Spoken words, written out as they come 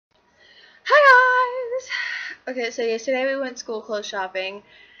Okay, so yesterday we went school clothes shopping,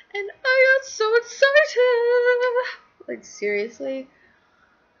 and I got so excited. Like, seriously.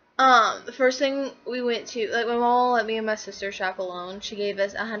 The first thing we went to, like, my mom let me and my sister shop alone. She gave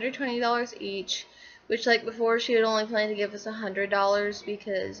us $120 each, which, like, before she had only planned to give us $100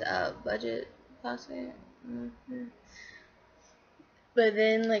 because of budget, possibly. But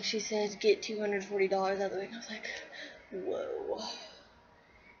then, like, she said, get $240 out of the way, and I was like, whoa.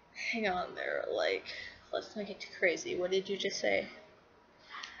 Hang on there, like, let's not get too crazy. What did you just say?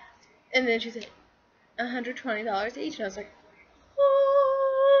 And then she said, $120 each, and I was like,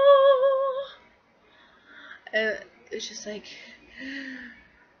 oh. And it's just like,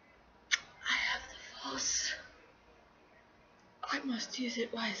 I have the force. I must use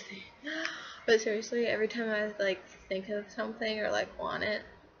it wisely. But seriously, every time I, like, think of something or, like, want it,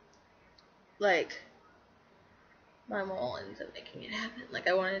 like, my mom ends up making it happen. Like,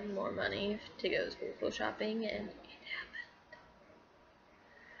 I wanted more money to go school shopping, and it happened.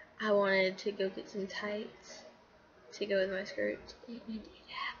 I wanted to go get some tights to go with my skirt, and it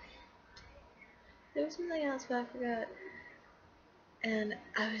happened. There was something else, but I forgot. And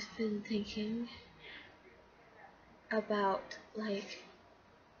I've been thinking about, like,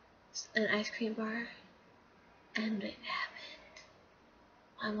 an ice cream bar, and it happened.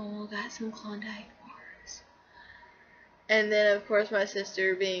 My mom got some Klondike bars. And then, of course, my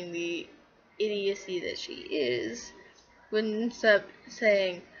sister, being the idiocy that she is, wouldn't stop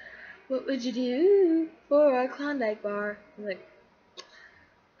saying, what would you do for a Klondike bar? I'm like,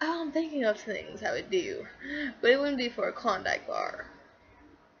 oh, I'm thinking of things I would do, but it wouldn't be for a Klondike bar.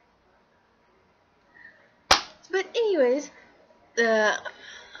 But anyways, the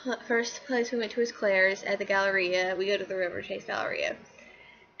first place we went to was Claire's at the Galleria. We go to the River Chase Galleria,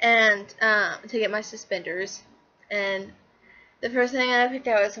 and to get my suspenders. And the first thing I picked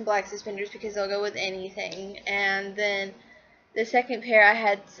out was some black suspenders because they'll go with anything. And then the second pair I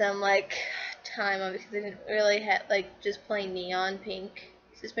had some, like, time on because I didn't really have, like, just plain neon pink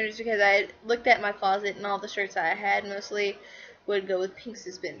suspenders because I looked at my closet and all the shirts I had mostly would go with pink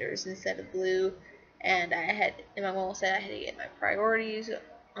suspenders instead of blue. And my mom said I had to get my priorities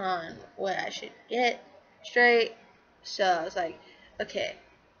on what I should get straight. So I was like, okay,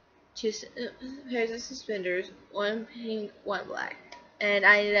 two pairs of suspenders, one pink, one black. And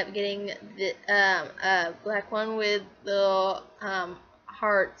I ended up getting the black one with the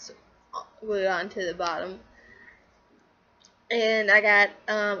hearts glued onto the bottom. And I got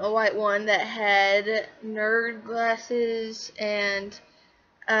a white one that had nerd glasses and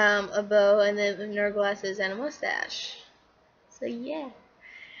a bow, and then nerd glasses and a mustache. So yeah.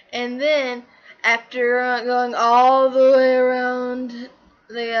 And then after going all the way around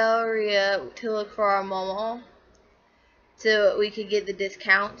the Galleria to look for our mama, so we could get the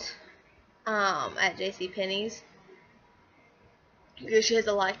discount at JCPenney's, because she has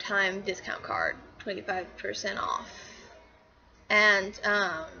a lifetime discount card, 25% off. And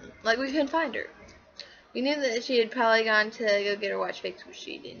like, we couldn't find her. We knew that she had probably gone to go get her watch fixed, which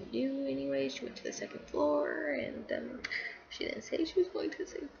she didn't do anyway. She went to the second floor, and she didn't say she was going to the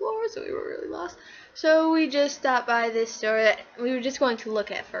second floor, so we were really lost. So we just stopped by this store that we were just going to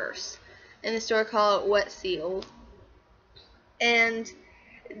look at first, in the store called Wet Seal. And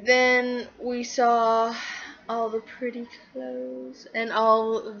then we saw all the pretty clothes and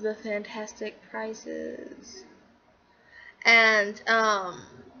all of the fantastic prices. And at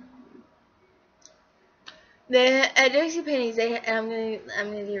JCPenney's, I'm gonna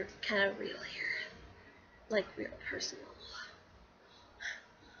be kind of real here, like real personal.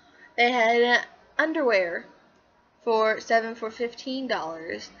 They had underwear for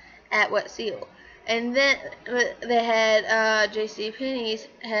 $15 at Wet Seal, and then they had JCPenney's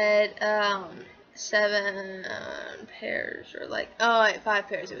had 7 pairs, or like, oh wait, 5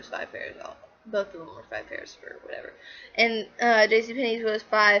 pairs. It was 5 pairs. Both of them were 5 pairs for whatever. And JCPenney's was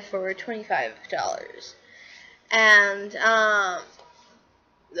 5 for $25. And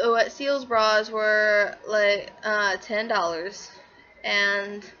the Wet Seal's bras were like $10,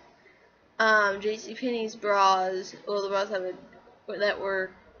 and JCPenney's bras, well, the bras that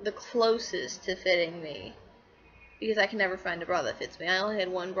were the closest to fitting me, because I can never find a bra that fits me. I only had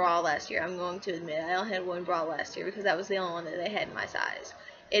one bra last year. I'm going to admit I only had one bra last year because that was the only one that they had in my size.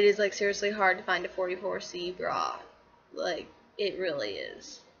 It is, like, seriously hard to find a 44C bra. Like, it really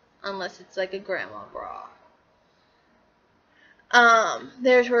is, unless it's like a grandma bra.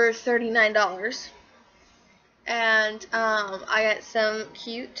 Theirs were $39. And I got some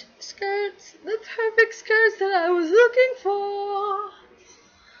cute skirts, the perfect skirts that I was looking for,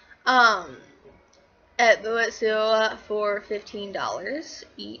 at the Wet Seal for $15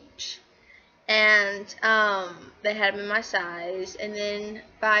 each. and they had them in my size, and then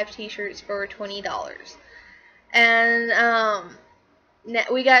 5 t-shirts for $20. And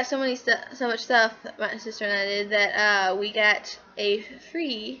we got so much stuff, my sister and I did, that we got a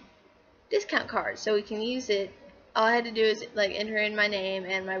free discount card, so we can use it. All I had to do is like enter in my name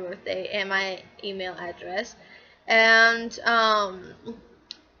and my birthday and my email address, and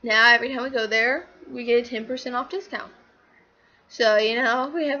now every time we go there, we get a 10% off discount. So, you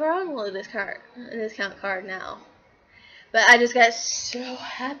know, we have our own little discount card now. But I just got so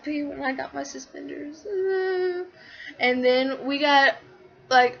happy when I got my suspenders. And then we got,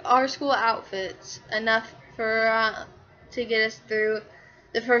 like, our school outfits, enough for to get us through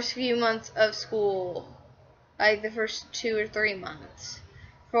the first few months of school, like the first 2 or 3 months,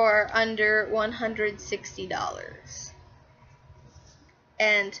 for under $160.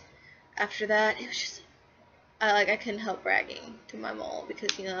 And after that, it was just, I couldn't help bragging to my mom,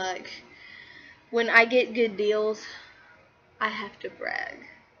 because, you know, like, when I get good deals, I have to brag,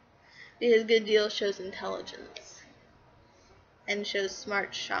 because good deals shows intelligence and shows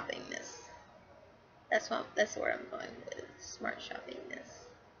smart shoppingness. That's where I'm going with smart shoppingness.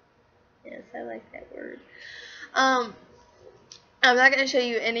 Yes, I like that word. I'm not going to show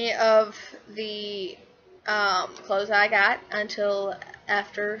you any of the clothes I got until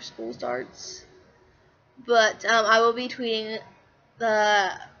after school starts, but I will be tweeting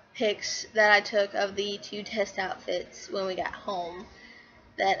the pics that I took of the 2 test outfits when we got home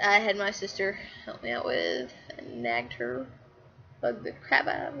that I had my sister help me out with, and nagged her, bugged the crap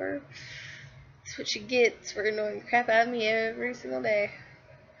out of her. That's what she gets for annoying the crap out of me every single day.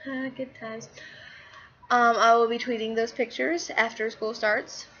 Good times. I will be tweeting those pictures after school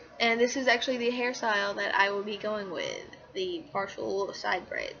starts, and this is actually the hairstyle that I will be going with, the partial side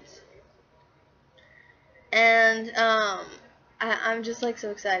braids. And I'm just like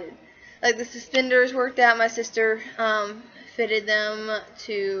so excited. Like, the suspenders worked out. My sister fitted them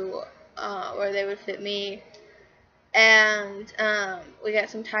to where they would fit me, and we got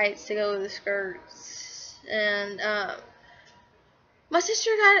some tights to go with the skirts. And my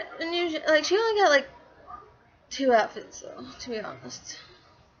sister got a new, like, she only got like 2 outfits though, to be honest,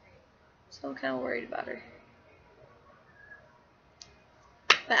 so I'm kind of worried about her.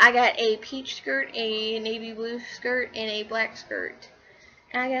 But I got a peach skirt, a navy blue skirt, and a black skirt.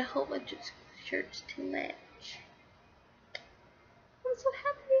 And I got a whole bunch of shirts to match. I'm so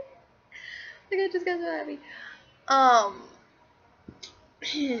happy. Like, I just got so happy.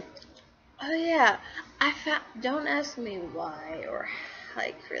 Oh yeah, I found, don't ask me why or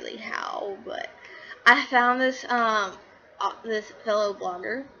like really how, but I found this this fellow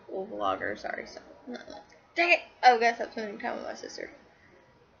blogger, sorry, dang it, oh, I gotta stop spending time with my sister.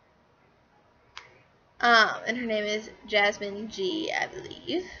 And her name is Jasmine G, I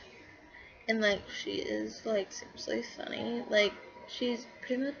believe. And, like, she is, like, seriously funny. Like, she's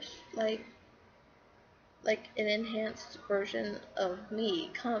pretty much, like an enhanced version of me,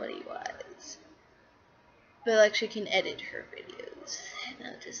 comedy-wise. But, like, she can edit her videos. And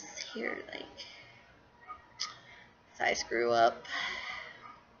I'm just here, like, if I screw up,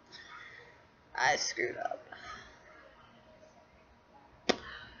 I screwed up.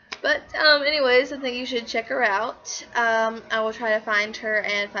 But, anyways, I think you should check her out. I will try to find her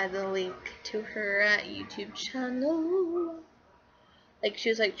and find the link to her YouTube channel. Like, she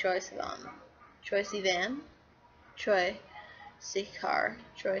was like Troy Sivan, Troy Sivan, Troy C. Car,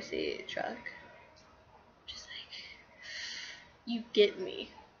 Troy C. Truck. Just like, you get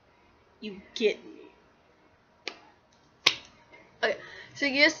me. You get me. Okay, so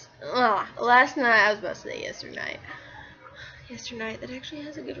yes, last night, I was about to say yesterday. Yesternight, that actually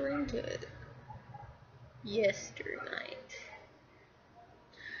has a good ring to it. Yesternight.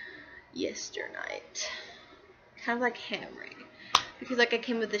 Kind of like Hamry. Because, like, I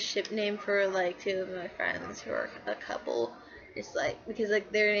came with a ship name for, like, 2 of my friends who are a couple. It's like, because,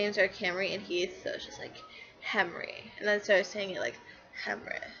 like, their names are Camry and Heath, so it's just like Hamry. And then I started saying it like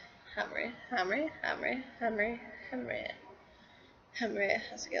Hamry. Hamry.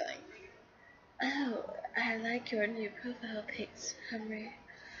 How's it going? Oh, I like your new profile pics, Henry.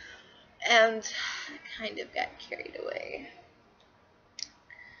 And I kind of got carried away.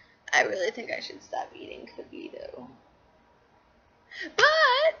 I really think I should stop eating cookie dough.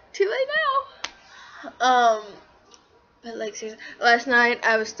 But too late now. But like seriously, last night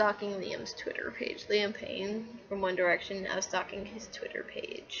I was stalking Liam's Twitter page. Liam Payne from One Direction. I was stalking his Twitter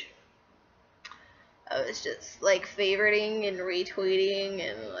page. I was just like favoriting and retweeting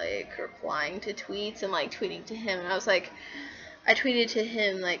and like replying to tweets and like tweeting to him. And I was like, I tweeted to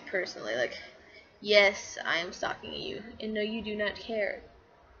him like personally, like, yes, I am stalking you, and no, you do not care.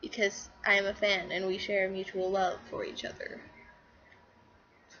 because I am a fan and we share mutual love for each other.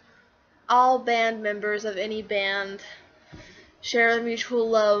 All band members of any band share a mutual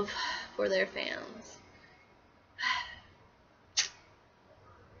love for their fans.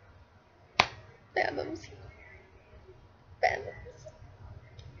 Fandoms.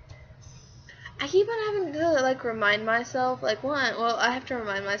 I keep on having to like remind myself, like well, I have to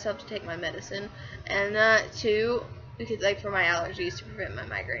remind myself to take my medicine, and two, because like for my allergies to prevent my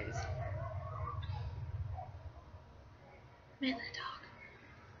migraines. Man, that dog.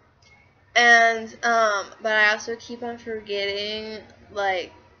 And but I also keep on forgetting,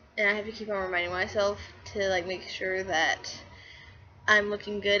 like, and I have to keep on reminding myself to like make sure that I'm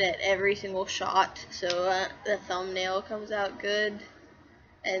looking good at every single shot, so the thumbnail comes out good,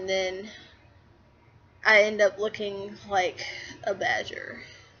 and then I end up looking like a badger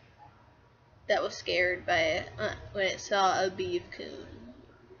that was scared by when it saw a beef coon.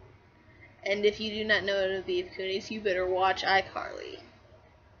 And if you do not know what a beef coon is, you better watch iCarly.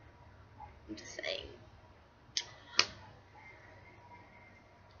 I'm just saying.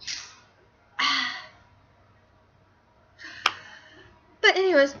 But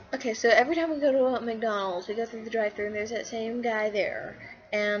anyways, okay, so every time we go to McDonald's, we go through the drive-thru and there's that same guy there.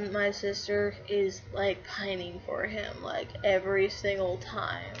 And my sister is like pining for him like every single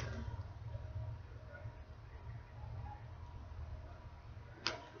time.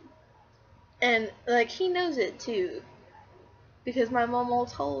 And like he knows it too, because my mom all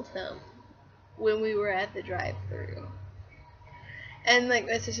told him when we were at the drive-thru. And like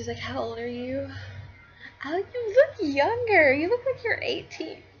my sister's like, "How old are you?" I'm like, "You look younger. You look like you're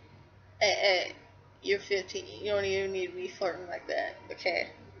 18." Hey, you're 15. You don't even need to be flirting like that, okay?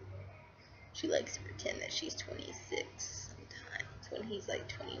 She likes to pretend that she's 26 sometimes when he's like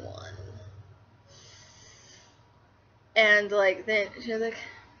 21. And like then she was like,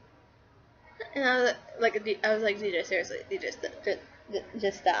 and I was like, DJ, seriously, DJ,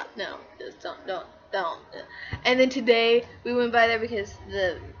 just stop, no, just don't. And then today we went by there because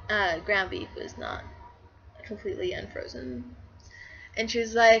the ground beef was not completely unfrozen, and she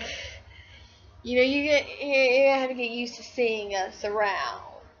was like, you know, you have to get used to seeing us around.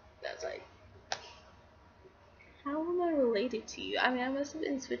 And I was like, how am I related to you? I mean, I must have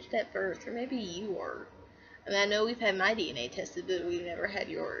been switched at birth, or maybe you were. I mean, I know we've had my DNA tested, but we've never had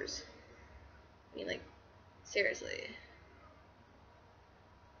yours. I mean, like, seriously.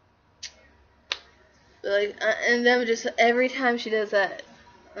 But, like, and then just every time she does that,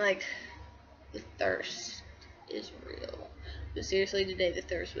 like, the thirst is real. But seriously, today the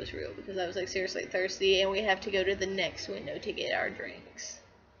thirst was real because I was like seriously thirsty, and we have to go to the next window to get our drinks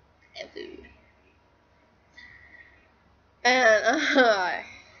and food. And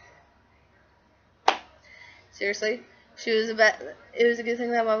seriously, it was a good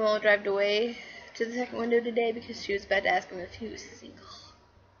thing that my mom drove away to the second window today because she was about to ask him if he was single.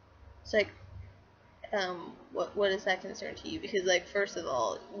 It's like, what is that concern to you? Because like, first of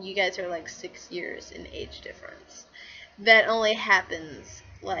all, you guys are like 6 years in age difference. That only happens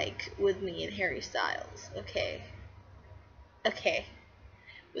like with me and Harry Styles, okay? Okay.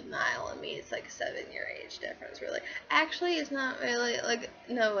 With Niall and me, it's like a 7-year age difference. We're like, actually, it's not really like.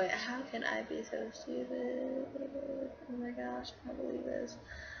 No wait, how can I be so stupid? Oh my gosh, I can't believe this.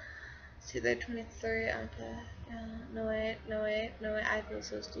 See, they're 23. Okay. No wait. I feel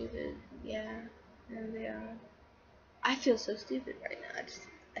so stupid. Yeah, there they are. I feel so stupid right now.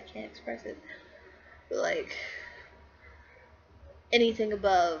 I can't express it. But like, anything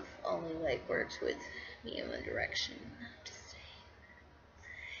above only like works with me in one direction.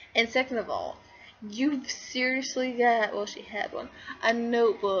 And second of all, you've seriously got, well, she had one, a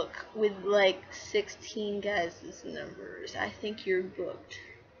notebook with like 16 guys' numbers. I think you're booked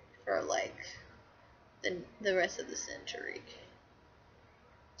for like the rest of the century.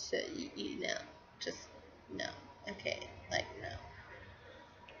 So you know, just no. Okay, like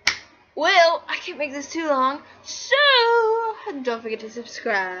no. Well, I can't make this too long, so don't forget to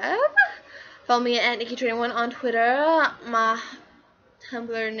subscribe. Follow me at Nikki21 on Twitter. My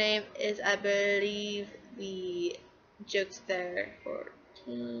Tumblr name is, I believe, the Jokes There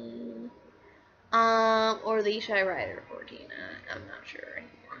 14, or the Shy Rider 14. I'm not sure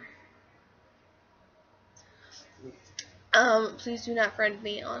anymore. Please do not friend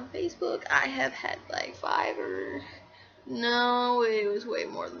me on Facebook. I have had like 5 or no, it was way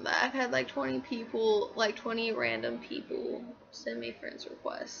more than that. I've had like 20 people, like 20 random people send me friends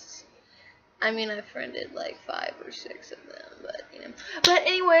requests. I mean, I friended like 5 or 6 of them, but you know. But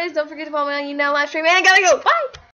anyways, don't forget to follow me on live stream, and I gotta go. Bye.